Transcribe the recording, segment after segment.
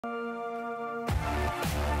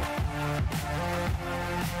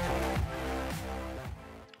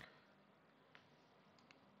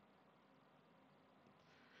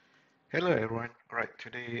Hello everyone. Right,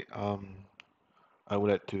 today I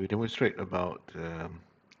would like to demonstrate about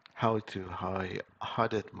how to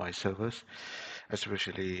harden my servers,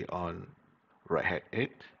 especially on Red Hat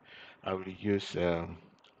 8. I will use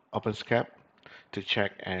OpenScap to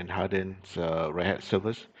check and harden Red Hat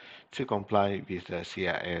servers to comply with the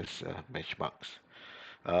CIS benchmarks.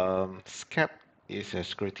 SCAP is a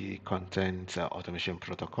security content automation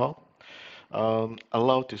protocol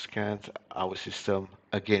allowed to scan our system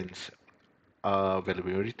against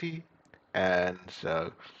availability and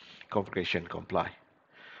configuration comply.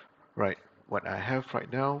 Right, what I have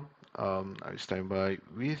right now, I stand by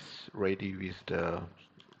with ready with the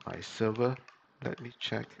my server. Let me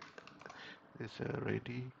check. Is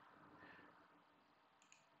ready.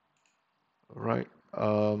 Right.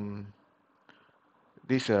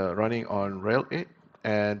 This running on Rail 8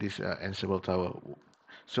 and this Ansible Tower.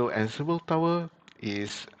 So Ansible Tower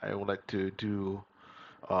is I would like to do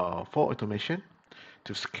for automation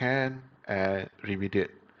to scan and remediate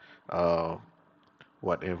uh,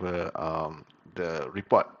 whatever the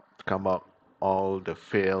report come up, all the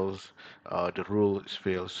fails, the rules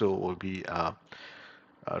fail, so will be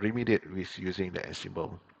remediate with using the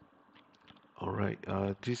Ansible. All right,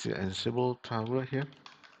 this is Ansible Tower here.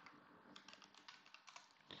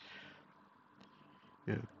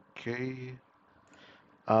 Okay,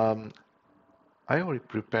 um, I already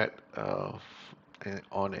prepared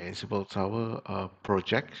on Ansible Tower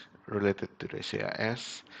project related to the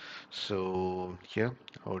CIS. So here,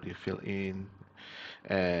 I already fill in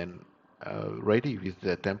and ready with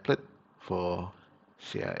the template for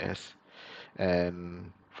CIS.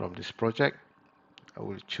 And from this project, I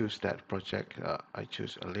will choose that project I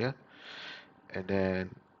choose earlier. And then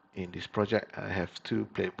in this project, I have two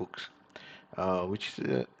playbooks, which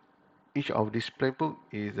each of this playbook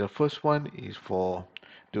is the first one is for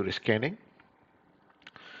do the scanning,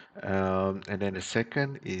 and then the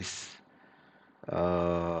second is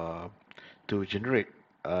uh, to generate,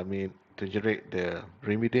 I mean, to generate the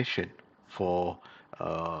remediation for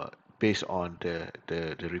uh, based on the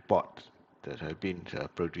report that have been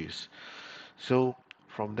produced. So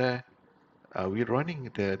from there, we're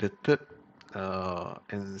running the third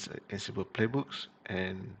Ansible playbooks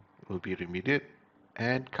and will be remediate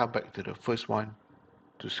and come back to the first one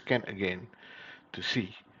to scan again to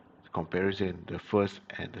see the comparison the first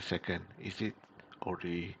and the second. Is it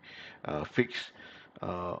already fixed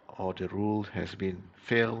or the rule has been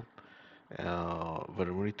failed,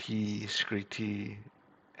 vulnerability, security,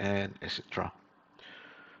 and etc.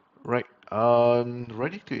 Right,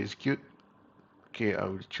 ready to execute. Okay, I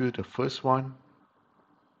will choose the first one.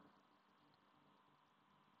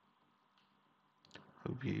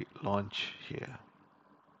 Will be launch here.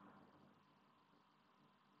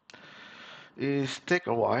 It take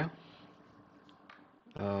a while.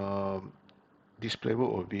 Um, this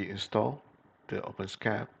playbook will be installed, the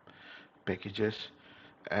OpenScap packages,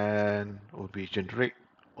 and will be generate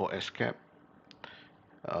or escape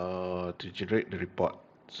to generate the report.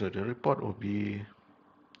 So the report will be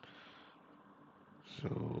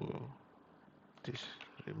so this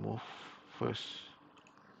remove first.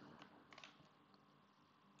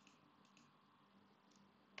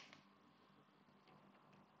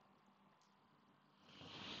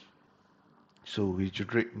 So we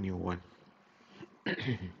generate new one.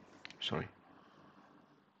 Sorry.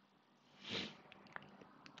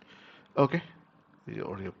 Okay, it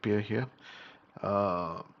already appear here.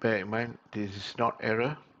 Bear in mind this is not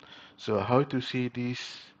error. So how to see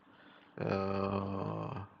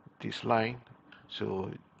uh, this line? So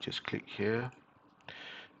just click here,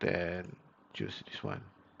 then choose this one.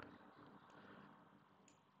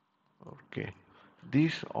 Okay,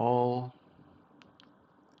 these all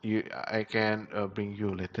I can bring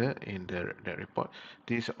you later in the report.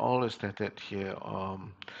 These all stated here.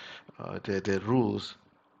 The rules.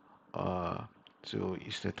 Uh, so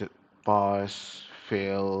it's stated pass,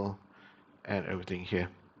 fail, and everything here.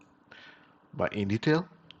 But in detail,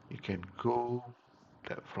 you can go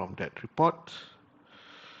from that report.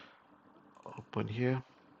 Open here.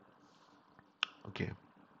 Okay,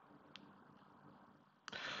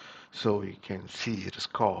 so we can see the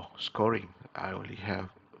scoring I only have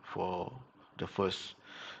for the first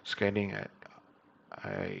scanning.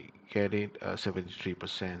 I get it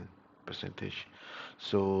 73% percentage.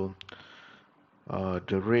 So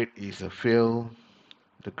the red is a fail,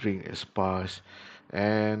 the green is pass,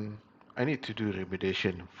 and I need to do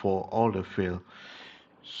remediation for all the fail.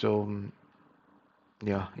 So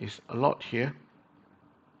yeah, it's a lot here.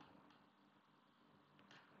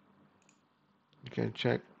 You can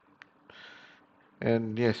check,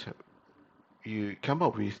 and yes, you come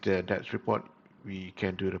up with that report. we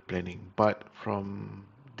can do the planning. But from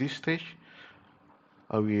this stage,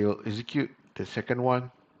 I will execute the second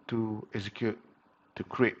one to execute to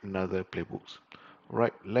create another playbooks.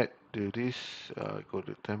 Right, let's do this. Go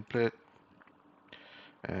to template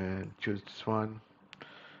and choose this one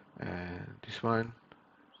and this one.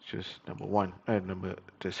 Choose number one, number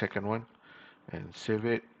the second one, and save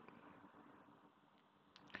it,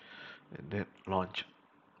 and then launch.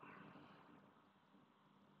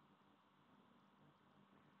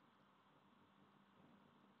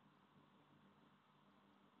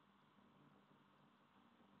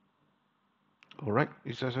 All right,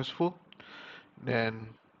 it's successful. Then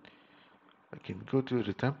I can go to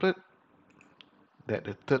the template. That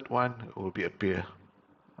the third one will be appear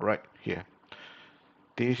right here.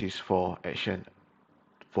 This is for action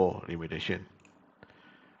for remediation.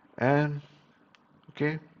 And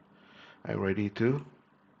okay, I'm ready to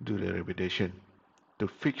do the remediation to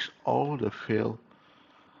fix all the fail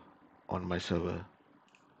on my server.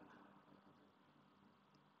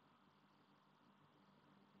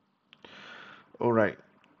 All right,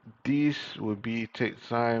 this will be take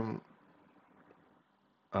time.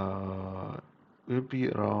 Uh, will be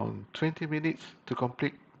around 20 minutes to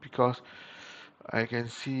complete because I can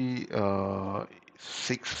see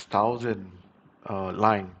 6,000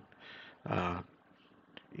 line. Uh,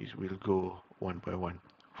 it will go one by one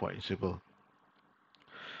for Ansible.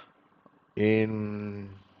 In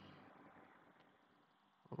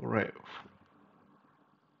right,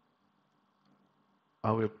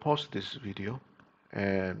 I will pause this video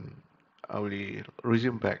and I will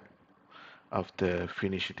resume back after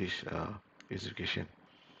finish this execution.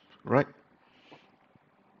 Right?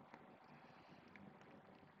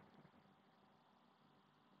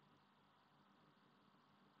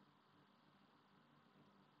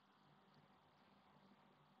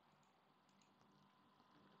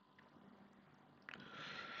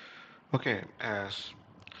 Okay. As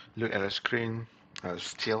look at the screen,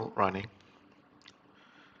 still running.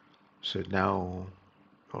 So now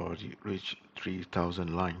already reached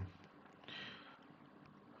 3,000 line.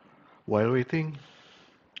 While waiting,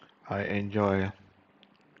 I enjoy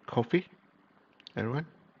coffee. Everyone.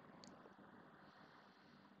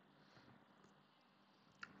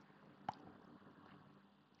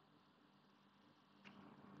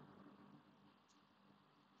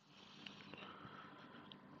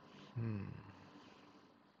 Hmm.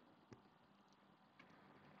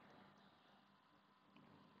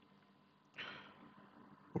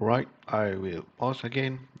 Right. I will pause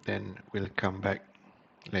again. Then we'll come back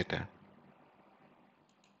later.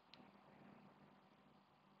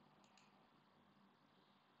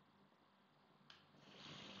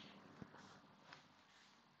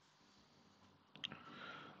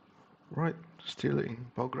 Right. Still in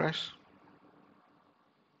progress.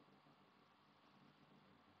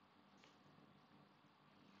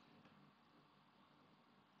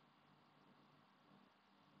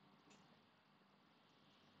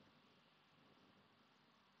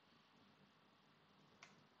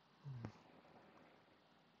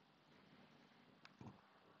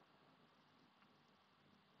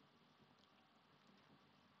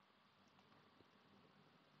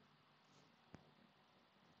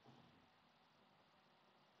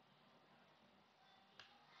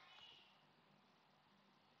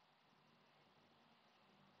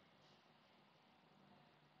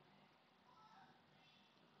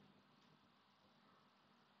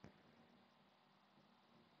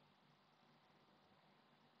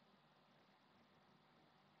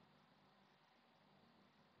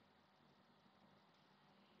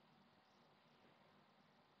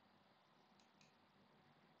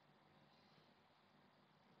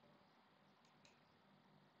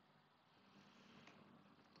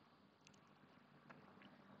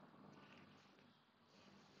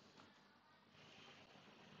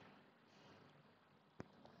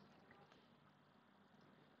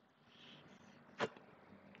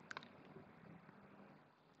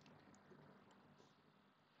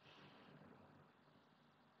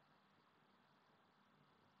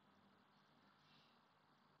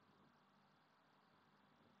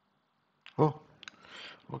 Oh,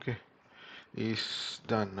 okay. It's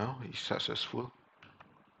done now. It's successful.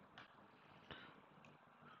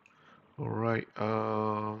 All right.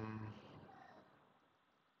 Oh,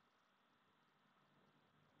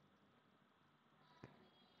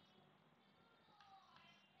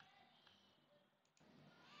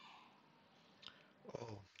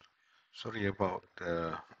 sorry about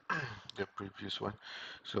the previous one.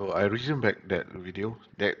 So I resume back that video.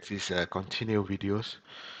 That is continue videos.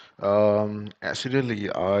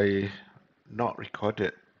 Accidentally I not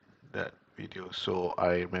recorded that video. So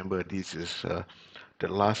I remember this is the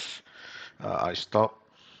last I stopped.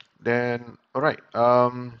 Then, all right,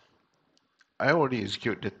 I already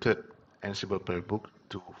executed the third Ansible playbook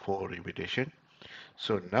for remediation.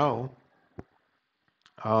 So now,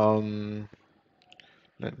 um,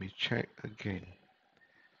 let me check again.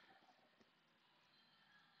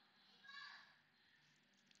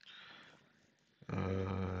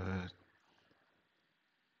 Uh,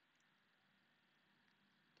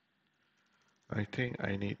 I think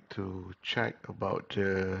I need to check about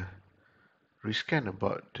the rescan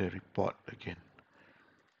about the report again.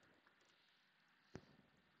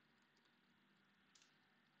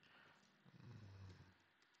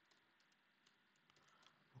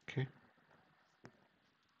 Okay.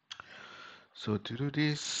 So to do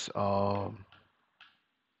this, I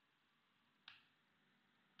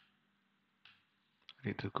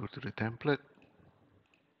need to go to the template.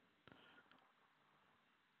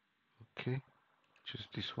 Okay, choose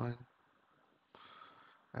this one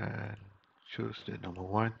and choose the number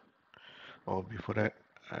one. Or before that,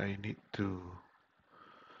 I need to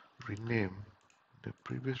rename the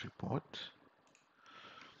previous report.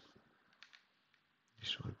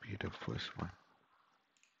 This will be the first one.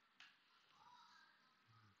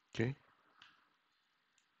 Okay.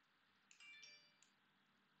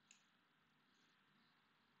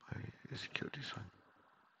 I execute this one.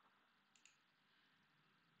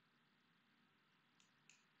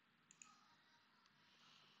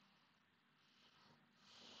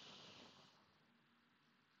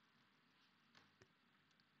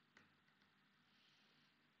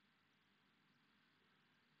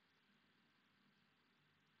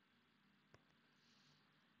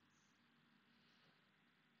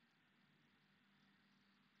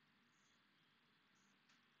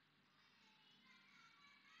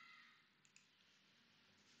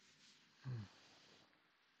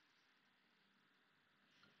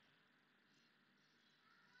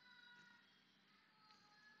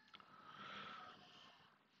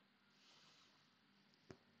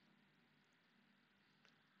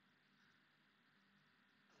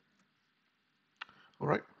 All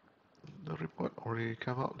right, the report already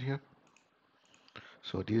come out here.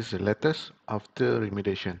 So this is the latest after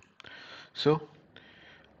remediation. So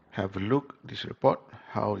have a look this report.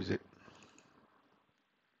 How is it?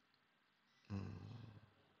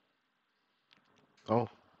 Oh,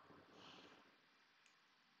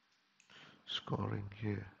 scoring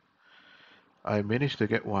here. I managed to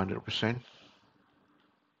get 100%.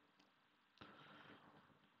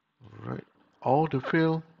 Right. All the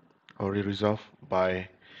fail already resolved by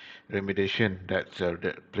remediation. That's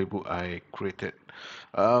the playbook I created.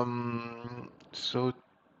 So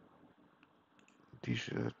this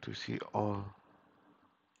to see all.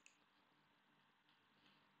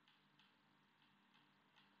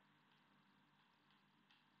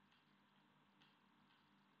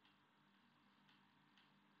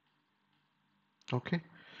 Okay.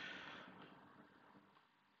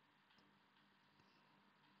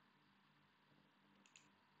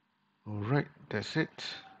 All right. That's it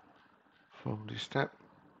from this step.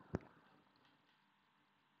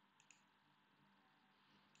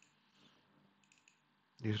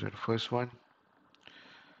 This is the first one.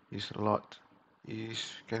 Is a lot.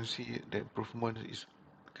 Is can see the improvement is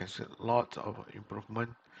can see a lot of improvement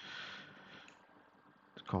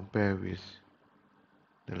compared with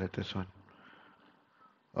the latest one.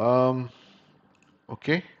 Um.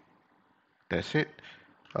 Okay. That's it.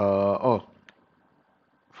 Oh,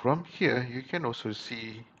 from here you can also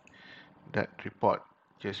see that report.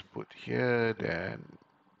 Just put here, then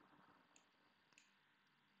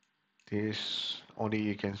this only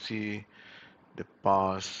you can see the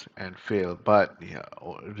pass and fail, but yeah,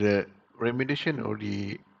 the remediation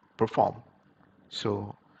already performed.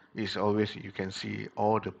 So it's always you can see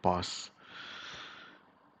all the pass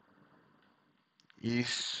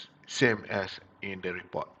is same as in the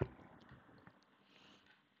report.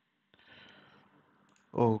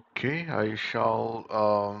 Okay, I shall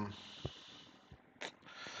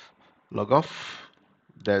log off.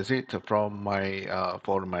 That's it from my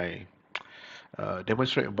for my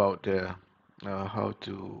demonstrate about how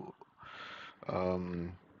to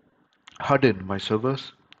um, harden my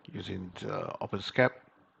servers using the OpenScap.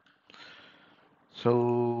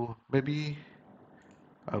 So maybe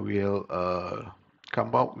I will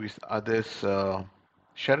come out with others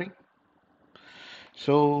sharing.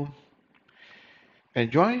 So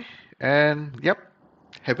enjoy and yep,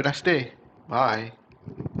 have a nice day. Bye.